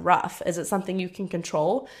last month rough? Is it something you can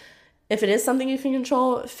control? If it is something you can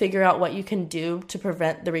control, figure out what you can do to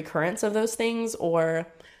prevent the recurrence of those things, or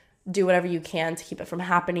do whatever you can to keep it from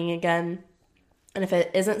happening again. And if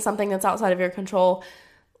it isn't something that's outside of your control,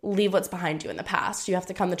 leave what's behind you in the past. You have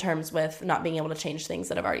to come to terms with not being able to change things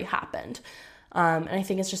that have already happened. And I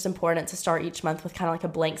think it's just important to start each month with kind of like a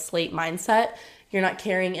blank slate mindset. You're not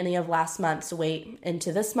carrying any of last month's weight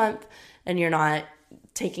into this month, and you're not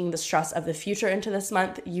taking the stress of the future into this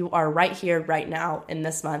month. You are right here, right now, in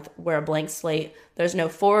this month. We're a blank slate. There's no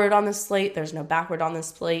forward on this slate. There's no backward on this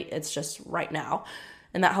slate. It's just right now.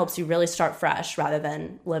 And that helps you really start fresh rather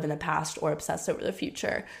than live in the past or obsess over the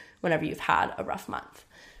future whenever you've had a rough month.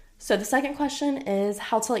 So the second question is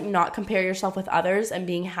how to not compare yourself with others and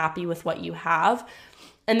being happy with what you have.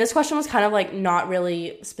 And this question was kind of not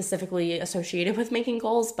really specifically associated with making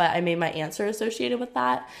goals, but I made my answer associated with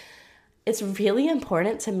that. It's really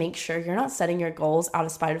important to make sure you're not setting your goals out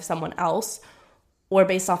of spite of someone else or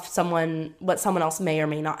based off what someone else may or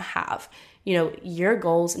may not have. Your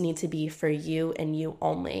goals need to be for you and you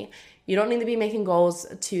only. You don't need to be making goals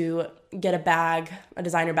to get a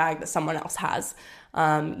designer bag that someone else has.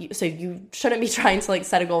 So you shouldn't be trying to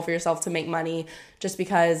set a goal for yourself to make money just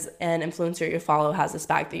because an influencer you follow has this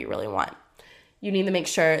bag that you really want. You need to make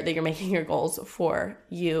sure that you're making your goals for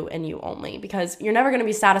you and you only, because you're never going to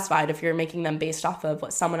be satisfied if you're making them based off of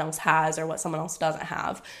what someone else has or what someone else doesn't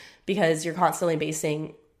have, because you're constantly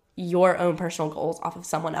basing your own personal goals off of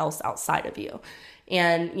someone else outside of you.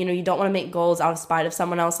 And, you don't want to make goals out of spite of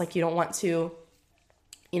someone else. You don't want to,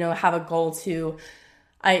 have a goal to,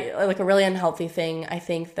 a really unhealthy thing I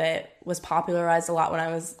think that was popularized a lot when I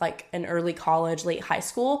was in early college, late high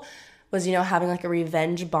school, was, having a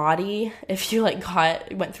revenge body if you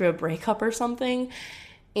went through a breakup or something.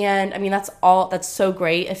 And I mean, that's so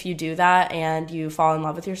great if you do that and you fall in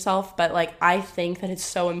love with yourself. But I think that it's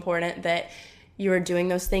so important that you are doing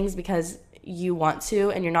those things because you want to,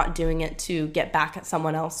 and you're not doing it to get back at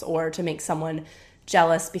someone else or to make someone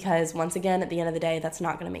jealous, because once again, at the end of the day, that's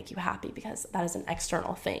not going to make you happy, because that is an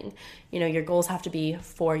external thing. Your goals have to be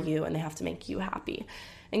for you and they have to make you happy.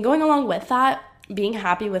 And going along with that, being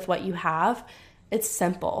happy with what you have, it's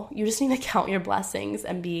simple. You just need to count your blessings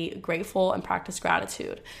and be grateful and practice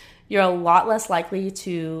gratitude. You're a lot less likely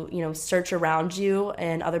to, search around you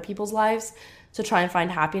and other people's lives to try and find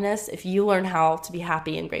happiness if you learn how to be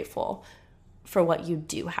happy and grateful for what you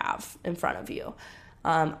do have in front of you.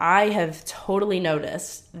 I have totally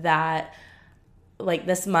noticed that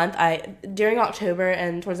this month, during October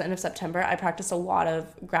and towards the end of September, I practiced a lot of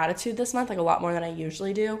gratitude this month, a lot more than I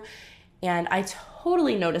usually do. And I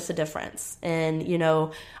totally noticed a difference. And,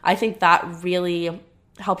 I think that really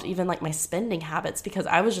helped even my spending habits, because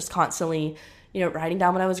I was just constantly, writing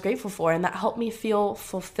down what I was grateful for. And that helped me feel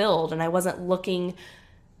fulfilled. And I wasn't looking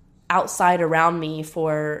outside around me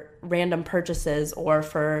for random purchases or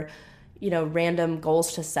for, random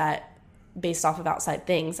goals to set based off of outside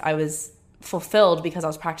things. I was fulfilled because I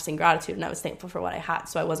was practicing gratitude and I was thankful for what I had.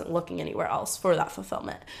 So I wasn't looking anywhere else for that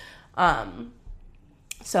fulfillment.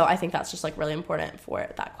 So I think that's just really important for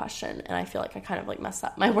that question. And I feel like I kind of messed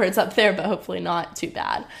up my words up there, but hopefully not too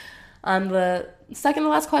bad. The second to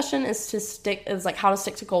last question is how to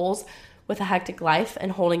stick to goals with a hectic life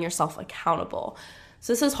and holding yourself accountable.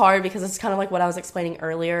 So this is hard because it's kind of what I was explaining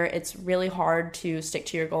earlier. It's really hard to stick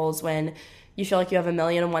to your goals when you feel like you have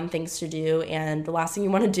 1,000,001 things to do, and the last thing you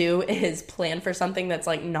want to do is plan for something that's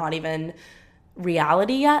not even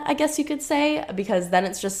reality yet, I guess you could say, because then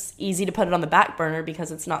it's just easy to put it on the back burner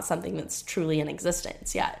because it's not something that's truly in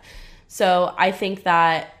existence yet. So I think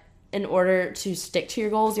that in order to stick to your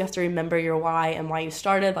goals, you have to remember your why and why you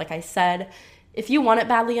started. Like I said, if you want it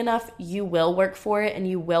badly enough, you will work for it and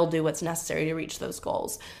you will do what's necessary to reach those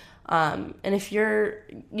goals. And if you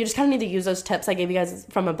just kind of need to use those tips I gave you guys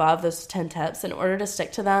from above, those 10 tips, in order to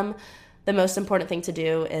stick to them. The most important thing to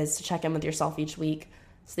do is to check in with yourself each week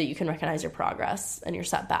so that you can recognize your progress and your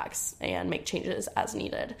setbacks and make changes as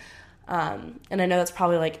needed. And I know that's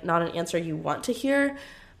probably not an answer you want to hear,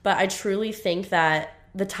 but I truly think that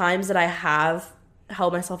the times that I have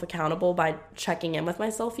held myself accountable by checking in with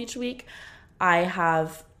myself each week, I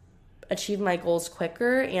have achieved my goals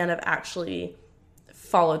quicker and have actually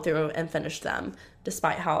followed through and finished them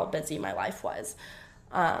despite how busy my life was.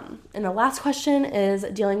 And the last question is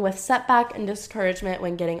dealing with setback and discouragement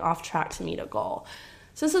when getting off track to meet a goal.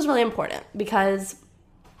 So this is really important because,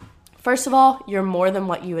 first of all, you're more than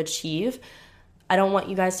what you achieve. I don't want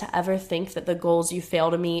you guys to ever think that the goals you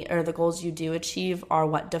fail to meet or the goals you do achieve are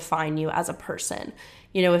what define you as a person.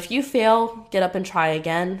 You know, if you fail, get up and try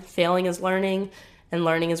again. Failing is learning, and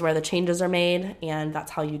learning is where the changes are made, and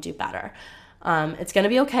that's how you do better. It's going to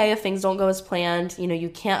be okay if things don't go as planned. You know, you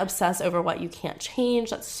can't obsess over what you can't change.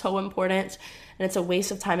 That's so important, and it's a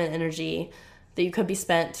waste of time and energy that you could be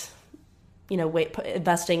spent, you know,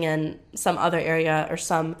 investing in some other area or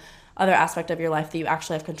some other aspect of your life that you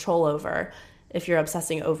actually have control over if you're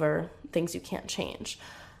obsessing over things you can't change.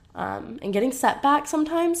 And getting setbacks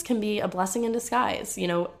sometimes can be a blessing in disguise. You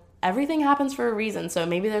know, everything happens for a reason. So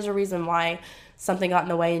maybe there's a reason why something got in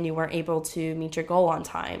the way and you weren't able to meet your goal on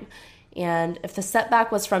time. And if the setback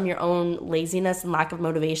was from your own laziness and lack of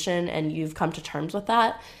motivation and you've come to terms with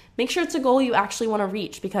that, make sure it's a goal you actually want to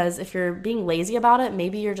reach, because if you're being lazy about it,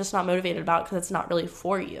 maybe you're just not motivated about it because it's not really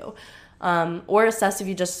for you. Or assess if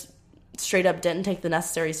you just straight up didn't take the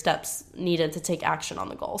necessary steps needed to take action on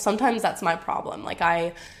the goal. Sometimes that's my problem. Like,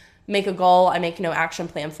 I make a goal, I make no action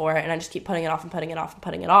plan for it, and I just keep putting it off and putting it off and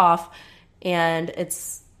putting it off. And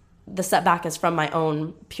the setback is from my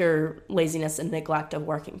own pure laziness and neglect of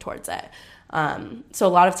working towards it. So a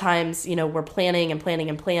lot of times, you know, we're planning and planning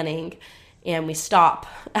and planning, and we stop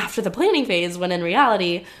after the planning phase, when in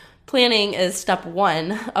reality, planning is step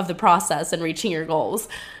one of the process in reaching your goals.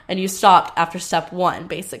 And you stopped after step one,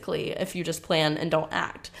 basically, if you just plan and don't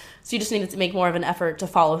act. So you just need to make more of an effort to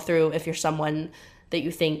follow through if you're someone that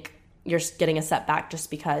you think you're getting a setback just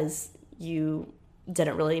because you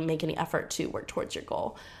didn't really make any effort to work towards your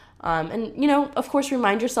goal. And, you know, of course,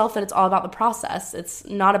 remind yourself that it's all about the process. It's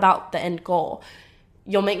not about the end goal.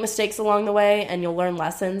 You'll make mistakes along the way and you'll learn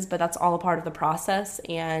lessons, but that's all a part of the process.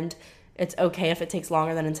 And it's okay if it takes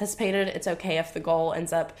longer than anticipated. It's okay if the goal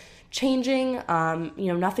ends up changing. You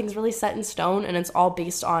know, nothing's really set in stone, and it's all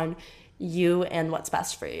based on you and what's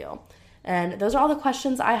best for you. And those are all the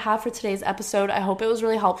questions I have for today's episode. I hope it was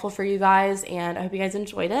really helpful for you guys, and I hope you guys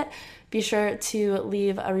enjoyed it. Be sure to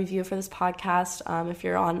leave a review for this podcast if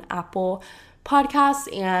you're on Apple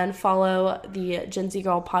Podcasts, and follow the Gen Z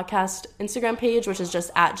Girl Podcast Instagram page, which is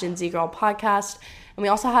just at Gen Z Girl Podcast. And we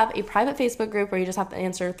also have a private Facebook group where you just have to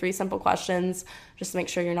answer 3 simple questions just to make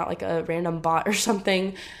sure you're not like a random bot or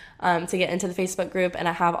something to get into the Facebook group. And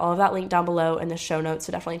I have all of that linked down below in the show notes,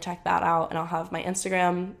 so definitely check that out. And I'll have my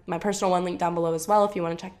Instagram, my personal one, linked down below as well if you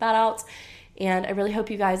want to check that out. And I really hope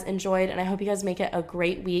you guys enjoyed, and I hope you guys make it a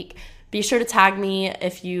great week. Be sure to tag me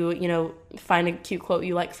if you find a cute quote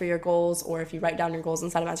you like for your goals, or if you write down your goals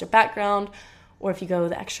inside of them as your background, or if you go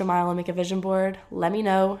the extra mile and make a vision board. Let me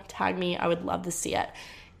know. Tag me. I would love to see it.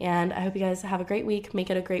 And I hope you guys have a great week. Make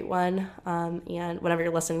it a great one. And whenever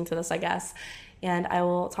you're listening to this, I guess. And I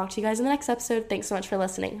will talk to you guys in the next episode. Thanks so much for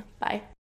listening. Bye.